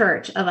little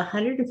church of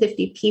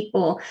 150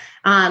 people,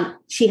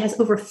 she has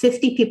over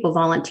 50 people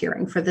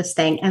volunteering for this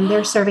thing, and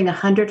they're serving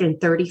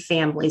 130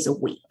 families a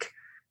week.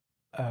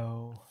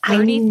 Oh,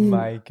 30,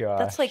 my gosh.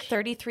 That's like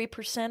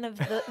 33% of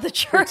the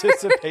church.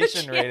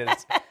 Participation rate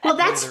is. Well,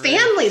 that's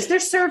families. They're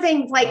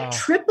serving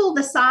triple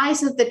the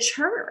size of the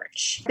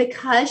church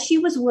because she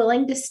was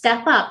willing to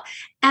step up.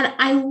 And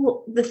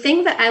the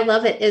thing that I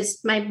love it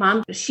is my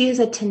mom, she is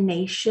a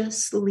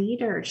tenacious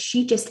leader.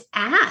 She just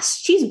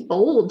asks. She's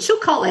bold. She'll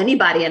call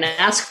anybody and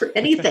ask for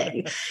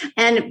anything.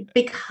 And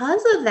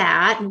because of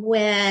that,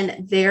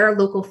 when their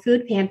local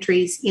food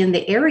pantries in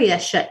the area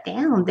shut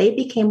down, they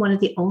became one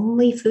of the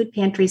only food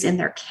pantries in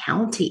their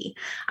county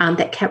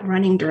that kept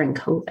running during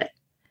COVID.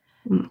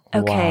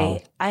 Okay. Wow.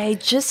 I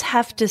just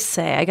have to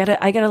say, I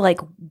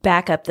gotta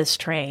back up this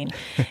train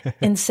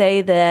and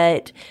say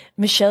that,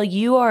 Michelle,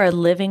 you are a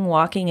living,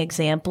 walking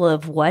example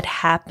of what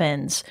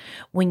happens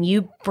when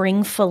you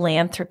bring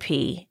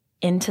philanthropy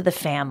into the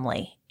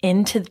family,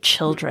 into the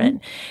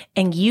children.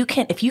 And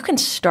if you can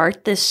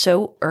start this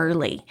so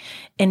early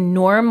and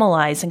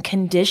normalize and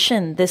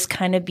condition this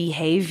kind of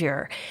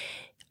behavior,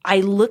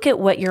 I look at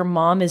what your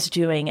mom is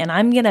doing, and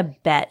I'm going to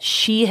bet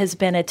she has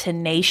been a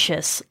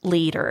tenacious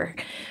leader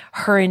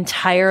her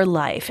entire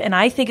life. And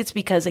I think it's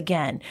because,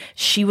 again,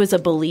 she was a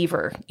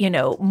believer,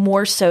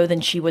 more so than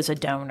she was a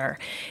donor.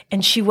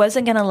 And she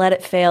wasn't going to let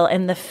it fail.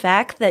 And the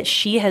fact that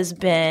she has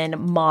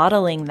been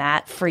modeling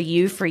that for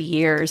you for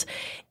years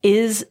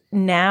is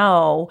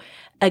now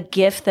a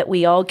gift that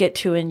we all get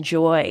to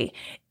enjoy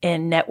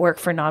in Network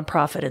for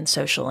Nonprofit and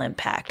Social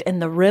Impact.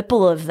 And the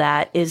ripple of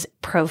that is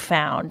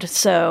profound.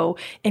 So,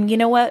 and you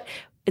know what?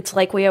 It's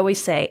like we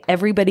always say,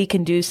 everybody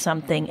can do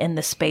something in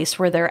the space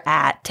where they're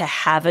at to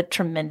have a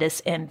tremendous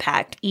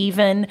impact.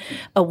 Even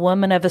a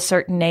woman of a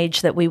certain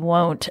age that we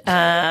won't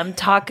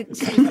talk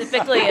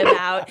specifically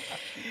about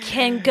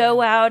can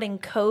go out in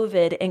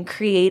COVID and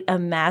create a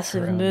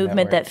massive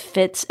movement that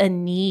fits a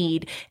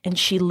need. And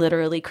she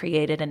literally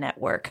created a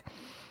network.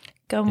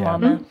 Go,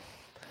 Mama.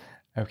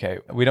 Okay.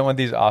 We don't want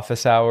these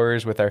office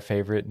hours with our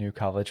favorite new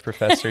college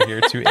professor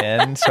here to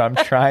end. So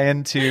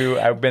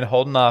I've been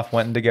holding off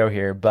wanting to go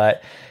here,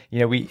 but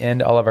we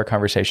end all of our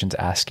conversations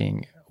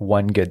asking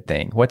one good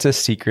thing. What's a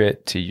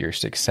secret to your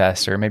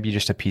success, or maybe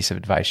just a piece of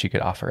advice you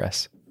could offer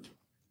us?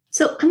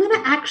 So I'm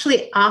going to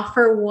actually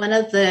offer one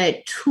of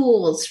the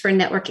tools for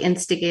network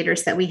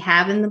instigators that we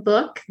have in the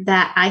book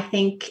that I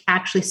think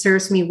actually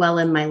serves me well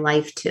in my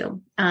life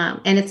too.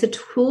 And it's a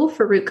tool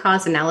for root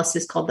cause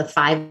analysis called the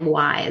 5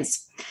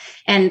 whys.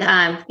 And,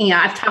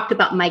 I've talked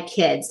about my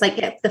kids,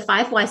 the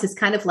 5 whys is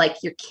kind of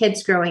like your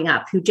kids growing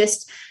up who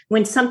just,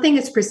 when something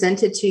is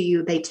presented to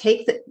you, they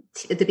take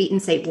the beat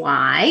and say,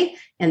 why,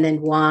 and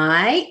then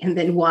why, and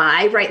then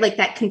why, right? Like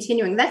that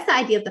continuing. That's the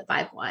idea of the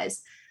 5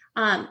 whys.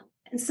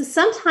 And so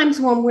sometimes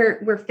when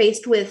we're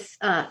faced with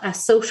a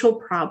social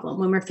problem,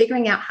 when we're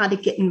figuring out how to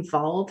get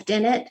involved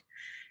in it,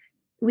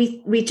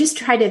 we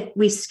just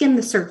we skim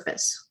the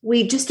surface.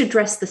 We just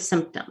address the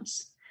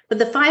symptoms. But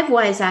the 5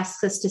 whys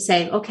asks us to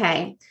say,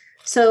 okay,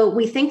 so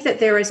we think that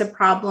there is a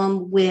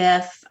problem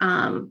with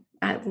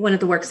one of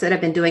the works that I've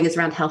been doing is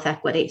around health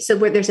equity. So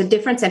where there's a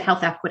difference in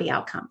health equity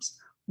outcomes.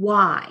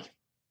 Why?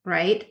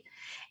 Right?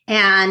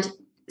 And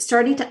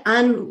starting to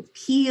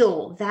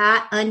unpeel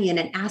that onion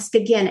and ask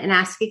again and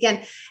ask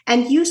again.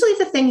 And usually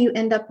the thing you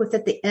end up with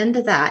at the end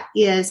of that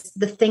is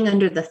the thing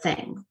under the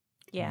thing.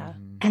 Yeah.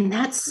 And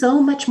that's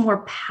so much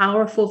more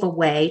powerful of a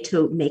way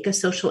to make a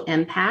social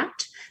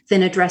impact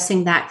than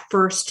addressing that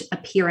first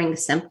appearing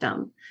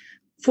symptom.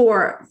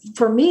 For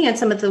me and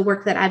some of the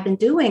work that I've been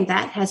doing,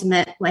 that has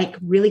meant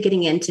really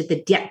getting into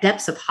the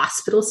depths of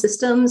hospital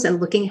systems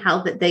and looking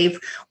how that they've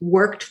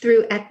worked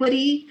through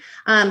equity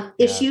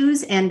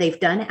issues, and they've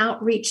done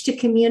outreach to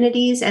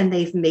communities, and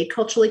they've made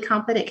culturally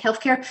competent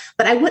healthcare.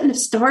 But I wouldn't have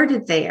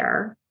started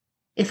there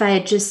if I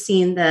had just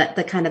seen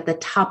the kind of the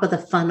top of the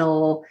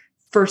funnel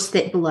first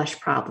thick blush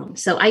problem.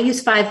 So I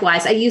use 5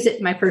 whys. I use it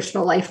in my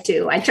personal life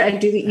too. I try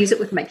to use it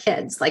with my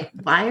kids.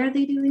 Why are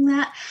they doing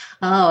that?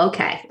 Oh,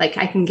 okay. I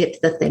can get to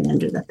the thing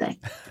under the thing.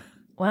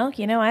 Well,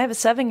 I have a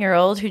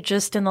 7-year-old who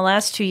just in the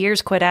last 2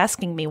 years quit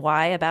asking me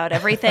why about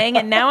everything.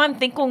 And now I'm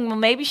thinking, well,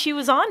 maybe she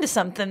was on to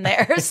something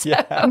there. So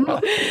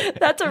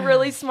that's a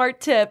really smart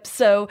tip.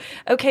 So,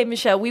 okay,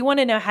 Michelle, we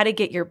want to know how to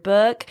get your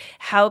book,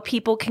 how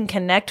people can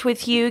connect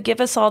with you. Give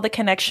us all the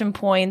connection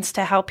points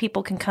to how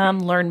people can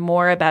come learn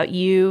more about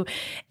you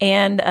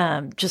and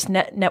just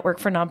Network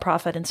for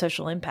Nonprofit and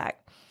Social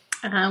Impact.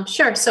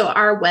 Sure. So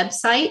our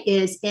website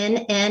is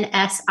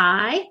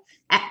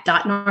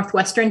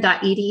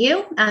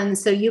nnsi@northwestern.edu. And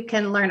so you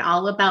can learn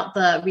all about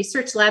the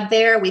research lab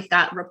there. We've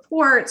got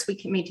reports. We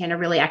can maintain a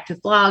really active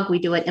blog. We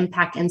do an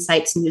Impact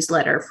Insights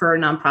newsletter for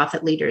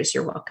nonprofit leaders.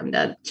 You're welcome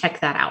to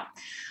check that out.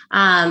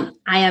 I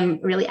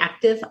am really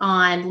active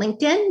on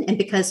LinkedIn, and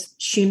because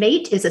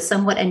Shoemate is a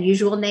somewhat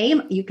unusual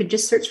name, you could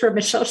just search for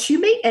Michelle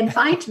Shoemate and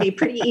find me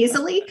pretty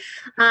easily.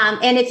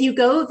 And if you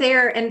go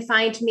there and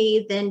find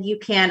me, then you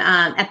can,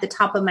 at the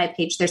top of my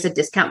page, there's a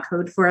discount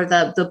code for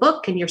the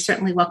book, and you're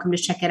certainly welcome to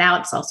check it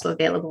out. It's also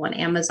available on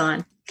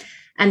Amazon.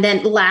 And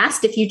then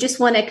last, if you just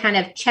want to kind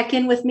of check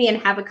in with me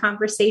and have a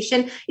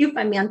conversation, you can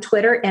find me on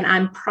Twitter, and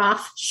I'm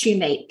Prof.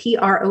 Shoemate,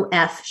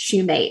 Prof.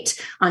 Shoemate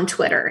on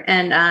Twitter.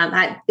 And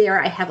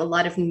I have a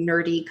lot of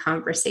nerdy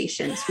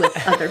conversations with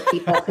other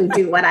people who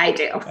do what I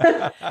do.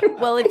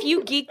 Well, if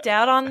you geeked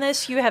out on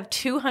this, you have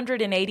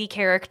 280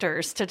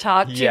 characters to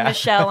talk to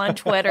Michelle on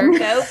Twitter.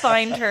 Go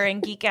find her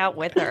and geek out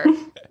with her.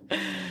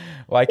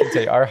 Well, I can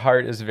tell you, our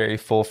heart is very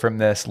full from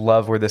this.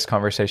 Love where this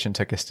conversation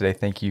took us today.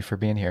 Thank you for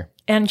being here.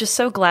 And just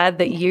so glad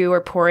that you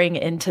are pouring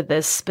into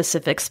this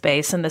specific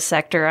space in the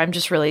sector. I'm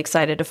just really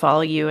excited to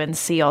follow you and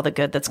see all the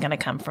good that's going to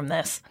come from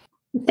this.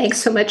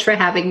 Thanks so much for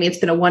having me. It's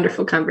been a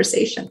wonderful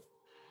conversation.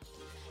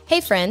 Hey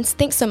friends,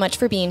 thanks so much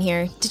for being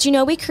here. Did you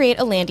know we create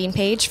a landing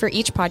page for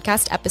each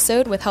podcast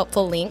episode with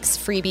helpful links,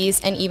 freebies,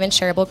 and even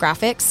shareable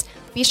graphics?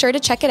 Be sure to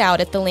check it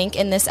out at the link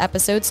in this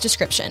episode's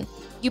description.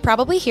 You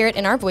probably hear it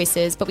in our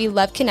voices, but we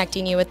love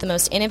connecting you with the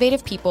most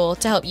innovative people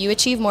to help you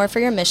achieve more for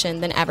your mission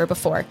than ever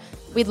before.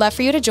 We'd love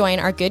for you to join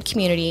our good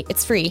community.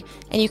 It's free,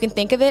 and you can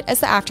think of it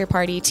as the after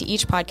party to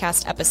each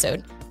podcast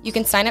episode. You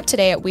can sign up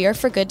today at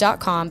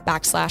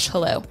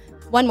weareforgood.com/hello.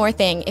 One more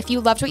thing, if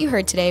you loved what you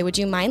heard today, would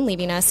you mind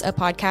leaving us a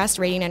podcast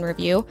rating and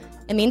review?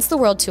 It means the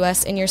world to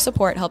us, and your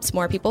support helps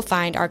more people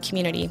find our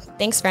community.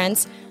 Thanks,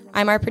 friends.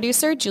 I'm our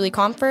producer, Julie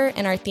Comfer,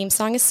 and our theme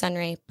song is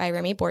Sunray by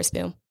Remy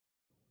Borsboom.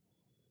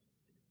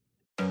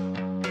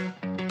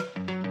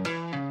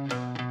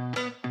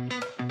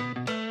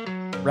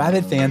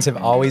 Rabid fans have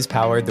always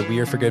powered the We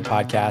Are For Good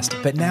podcast,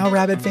 but now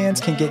Rabid fans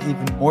can get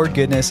even more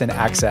goodness and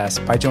access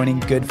by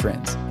joining Good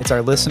Friends. It's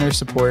our listener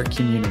support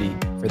community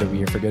for the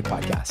We Are For Good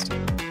podcast.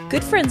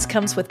 Good Friends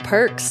comes with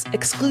perks,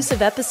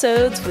 exclusive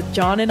episodes with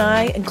John and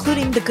I,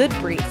 including the Good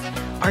Brief,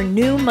 our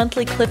new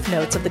monthly cliff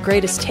notes of the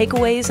greatest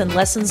takeaways and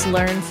lessons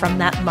learned from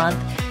that month,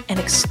 and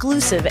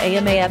exclusive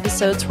AMA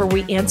episodes where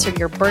we answer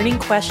your burning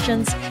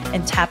questions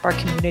and tap our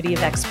community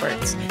of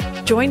experts.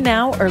 Join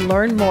now or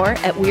learn more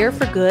at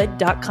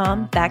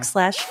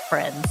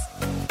weareforgood.com/friends.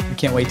 We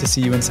can't wait to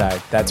see you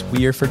inside. That's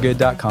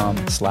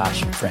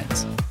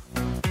weareforgood.com/friends.